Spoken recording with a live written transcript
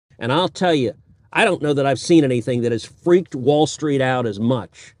And I'll tell you, I don't know that I've seen anything that has freaked Wall Street out as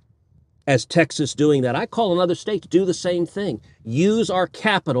much as Texas doing that. I call on other states to do the same thing. Use our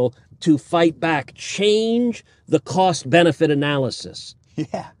capital to fight back. Change the cost-benefit analysis.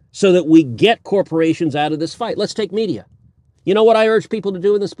 Yeah. So that we get corporations out of this fight. Let's take media. You know what I urge people to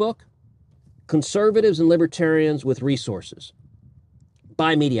do in this book? Conservatives and libertarians with resources.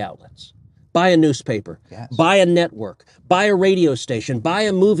 Buy media outlets. Buy a newspaper. Yes. Buy a network. Buy a radio station. Buy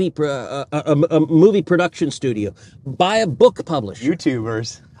a movie production studio. Buy a book publisher.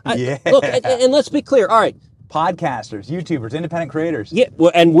 YouTubers. Yeah. Look, and let's be clear. All right. Podcasters, YouTubers, independent creators. Yeah,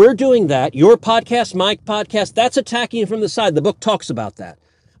 well, and we're doing that. Your podcast, my podcast, that's attacking from the side. The book talks about that.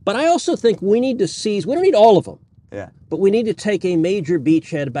 But I also think we need to seize, we don't need all of them. Yeah. But we need to take a major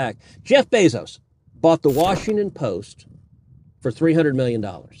beachhead back. Jeff Bezos bought the Washington Post for $300 million.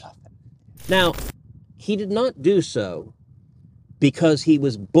 Now, he did not do so because he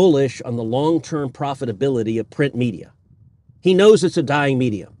was bullish on the long-term profitability of print media. He knows it's a dying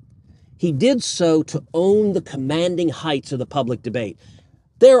medium. He did so to own the commanding heights of the public debate.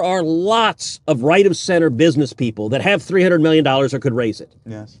 There are lots of right-of-center business people that have $300 million or could raise it.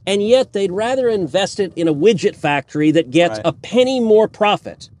 Yes. And yet they'd rather invest it in a widget factory that gets a penny more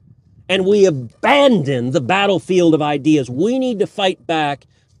profit. And we abandon the battlefield of ideas. We need to fight back.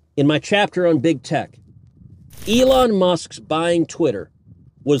 In my chapter on big tech, Elon Musk's buying Twitter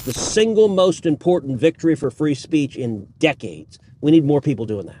was the single most important victory for free speech in decades. We need more people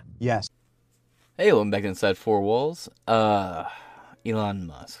doing that. Yes. Hey, welcome back inside four walls. Elon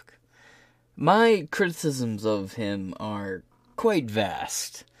Musk. My criticisms of him are quite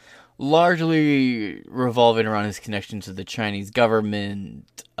vast, largely revolving around his connection to the Chinese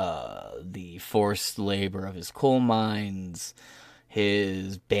government, the forced labor of his coal mines,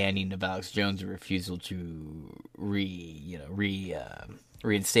 his banning of Alex Jones and refusal to reinstate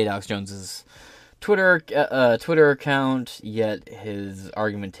Alex Jones's Twitter account, yet his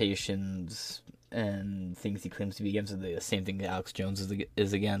argumentations and things he claims to be against are the same thing that Alex Jones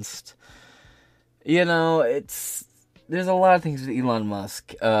is against. You know, there's a lot of things with Elon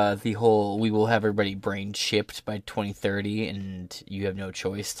Musk. The whole we will have everybody brain chipped by 2030 and you have no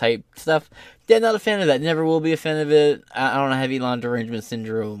choice type stuff. Yeah, not a fan of that. Never will be a fan of it. I don't have Elon derangement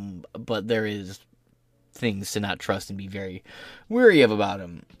syndrome, but there is things to not trust and be very weary of about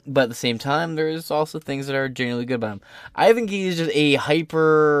him. But at the same time, there's also things that are genuinely good about him. I think he's just a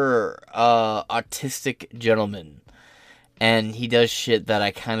hyper autistic gentleman. And he does shit that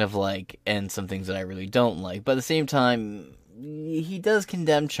I kind of like, and some things that I really don't like. But at the same time, he does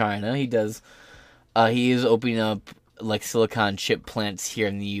condemn China. He does. He is opening up like silicon chip plants here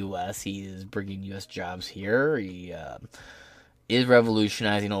in the U.S. He is bringing U.S. jobs here. He is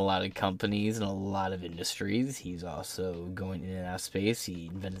revolutionizing a lot of companies and a lot of industries. He's also going in and out of space. He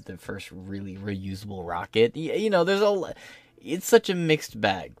invented the first really reusable rocket. You know, it's such a mixed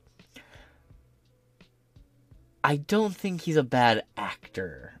bag. I don't think he's a bad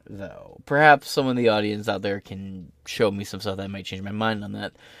actor, though. Perhaps someone in the audience out there can show me some stuff that might change my mind on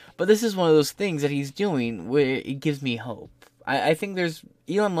that. But this is one of those things that he's doing where it gives me hope. I think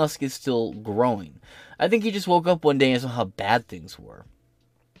Elon Musk is still growing. I think he just woke up one day and saw how bad things were.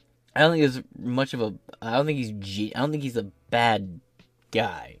 I don't think I don't think he's a bad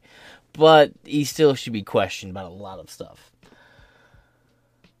guy. But he still should be questioned about a lot of stuff.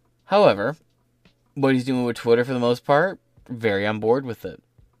 However, what he's doing with Twitter, for the most part, very on board with it.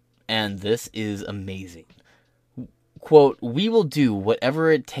 And this is amazing. Quote, "We will do whatever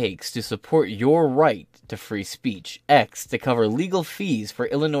it takes to support your right to free speech. X to cover legal fees for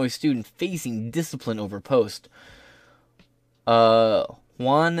Illinois student facing discipline over post."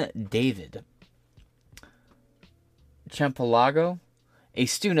 Juan David Champalago, a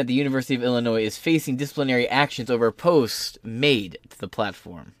student at the University of Illinois, is facing disciplinary actions over a post made to the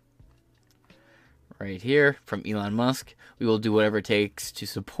platform. Right here, from Elon Musk, "We will do whatever it takes to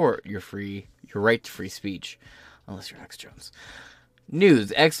support your right to free speech." Unless you're Alex Jones.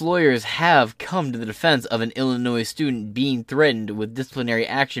 News. Ex-lawyers have come to the defense of an Illinois student being threatened with disciplinary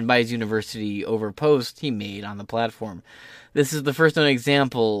action by his university over a post he made on the platform. This is the first known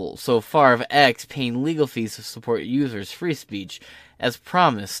example so far of X paying legal fees to support users' free speech, as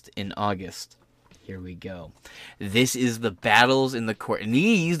promised in August. Here we go. This is the battles in the court. And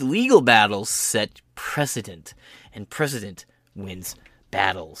these legal battles set precedent. And precedent wins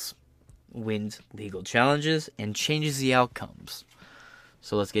battles. Wins legal challenges and changes the outcomes.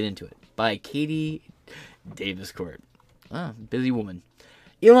 So let's get into it. By Katie Davis Court. Busy woman.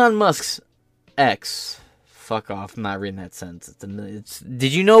 Elon Musk's X. Fuck off. I'm not reading that sentence.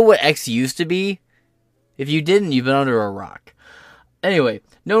 Did you know what X used to be? If you didn't, you've been under a rock. Anyway,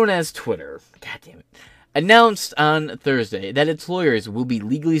 known as Twitter, god damn it, announced on Thursday that its lawyers will be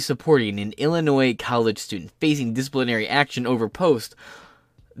legally supporting an Illinois college student facing disciplinary action over post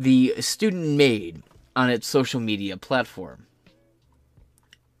the student made on its social media platform.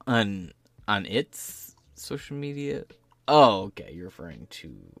 On its social media? Oh, okay, you're referring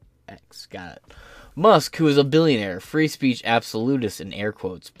to X. Got it. Musk, who is a billionaire, free speech absolutist in air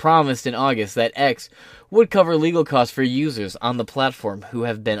quotes, promised in August that X would cover legal costs for users on the platform who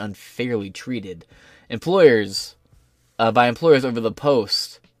have been unfairly treated. By employers over the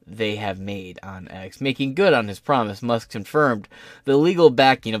post they have made on X. Making good on his promise, Musk confirmed the legal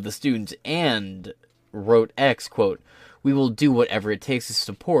backing of the students and wrote X, quote, "We will do whatever it takes to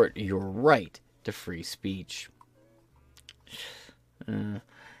support your right to free speech." And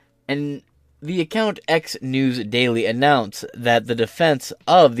the account X News Daily announced that the defense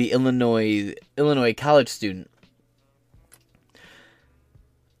of the Illinois college student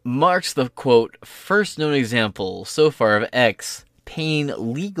marks the, quote, "first known example so far of X paying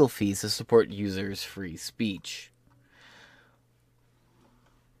legal fees to support users' free speech."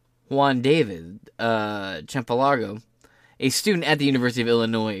 Juan David Champalago, a student at the University of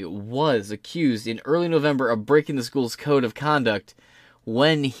Illinois, was accused in early November of breaking the school's code of conduct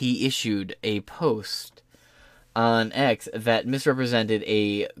when he issued a post on X that misrepresented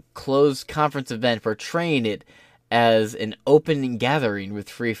a closed conference event, portraying it as an open gathering with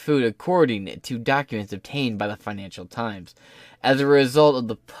free food, according to documents obtained by the Financial Times. As a result of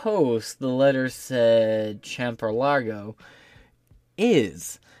the post, the letter said Champarlago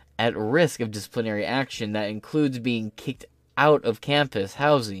is at risk of disciplinary action that includes being kicked out of campus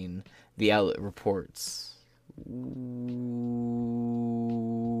housing, the outlet reports.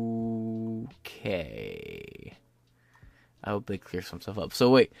 Okay. I hope they clear some stuff up. So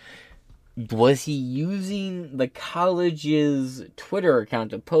wait, was he using the college's Twitter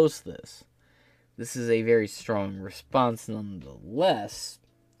account to post this? This is a very strong response nonetheless.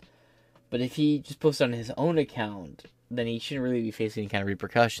 But if he just posted on his own account, then he shouldn't really be facing any kind of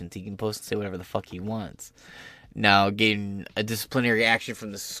repercussions. He can post and say whatever the fuck he wants. Now, getting a disciplinary action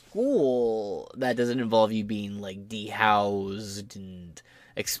from the school, that doesn't involve you being, like, dehoused and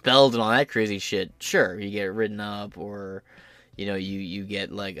expelled and all that crazy shit. Sure, you get written up, or, you know, you get,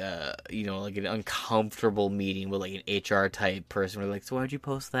 like, like an uncomfortable meeting with, like, an HR type person where they're like, so why'd you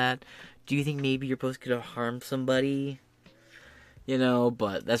post that? Do you think maybe your post could have harmed somebody? You know,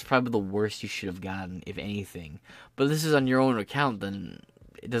 but that's probably the worst you should have gotten, if anything. But if this is on your own account, then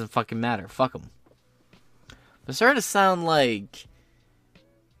it doesn't fucking matter. Fuck them. It's starting to sound like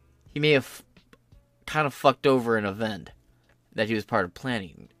he may have kind of fucked over an event that he was part of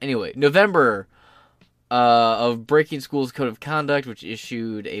planning. Anyway, November of breaking school's code of conduct, which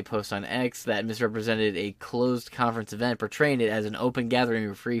issued a post on X that misrepresented a closed conference event, portraying it as an open gathering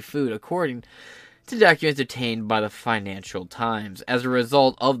of free food, according to documents obtained by the Financial Times. As a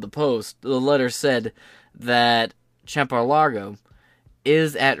result of the post, the letter said that Champarlago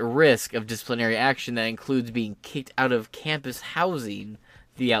is at risk of disciplinary action that includes being kicked out of campus housing,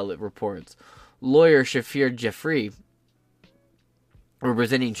 the outlet reports. Lawyer Shafir Jeffrey,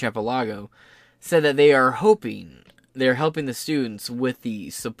 representing Champarlago, said that they are helping the students with the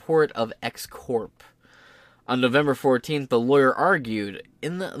support of X Corp. On November 14th, the lawyer argued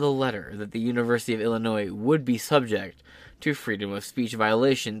in the letter that the University of Illinois would be subject to freedom of speech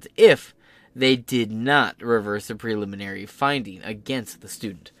violations if they did not reverse the preliminary finding against the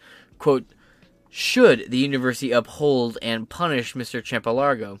student. Quote, should the university uphold and punish Mr.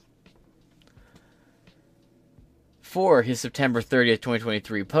 Champarlago for his September 30th,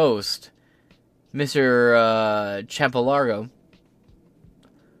 2023 post, Mr. Champarlago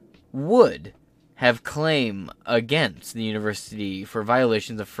would have claim against the university for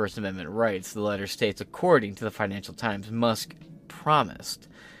violations of First Amendment rights, the letter states. According to the Financial Times, Musk promised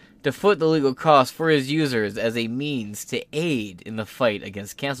to foot the legal costs for his users as a means to aid in the fight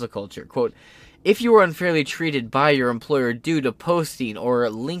against cancel culture. Quote, if you were unfairly treated by your employer due to posting or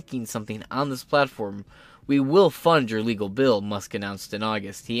linking something on this platform, we will fund your legal bill, Musk announced in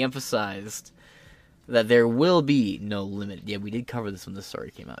August. He emphasized that there will be no limit. Yeah, we did cover this when the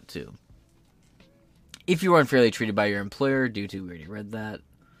story came out, too. If you were unfairly treated by your employer due to, we already read that,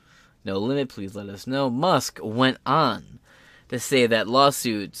 no limit, please let us know. Musk went on to say that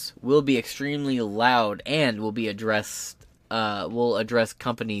lawsuits will be extremely loud and will address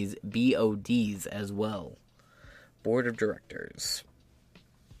companies' BODs as well. Board of Directors.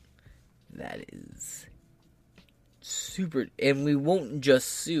 That is super, and we won't just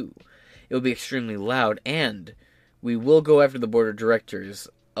sue. It will be extremely loud, and we will go after the board of directors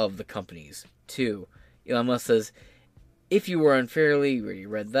of the companies, too. Elon Musk says, If you were unfairly, you already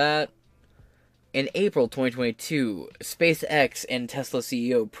read that. In April 2022, SpaceX and Tesla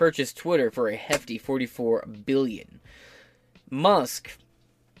CEO purchased Twitter for a hefty $44 billion. Musk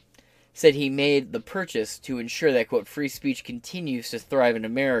said he made the purchase to ensure that, quote, free speech continues to thrive in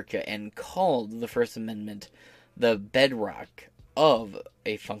America, and called the First Amendment the bedrock of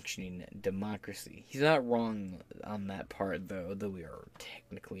a functioning democracy. He's not wrong on that part, though we are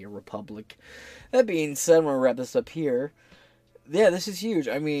technically a republic. That being said, I'm going to wrap this up here. Yeah, this is huge.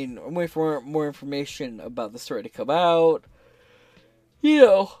 I mean, I'm waiting for more information about the story to come out. You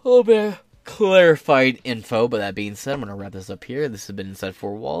know, a little bit clarified info, but that being said, I'm going to wrap this up here. This has been Inside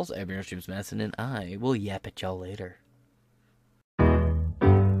Four Walls. I'm your James Madison, and I will yap at y'all later.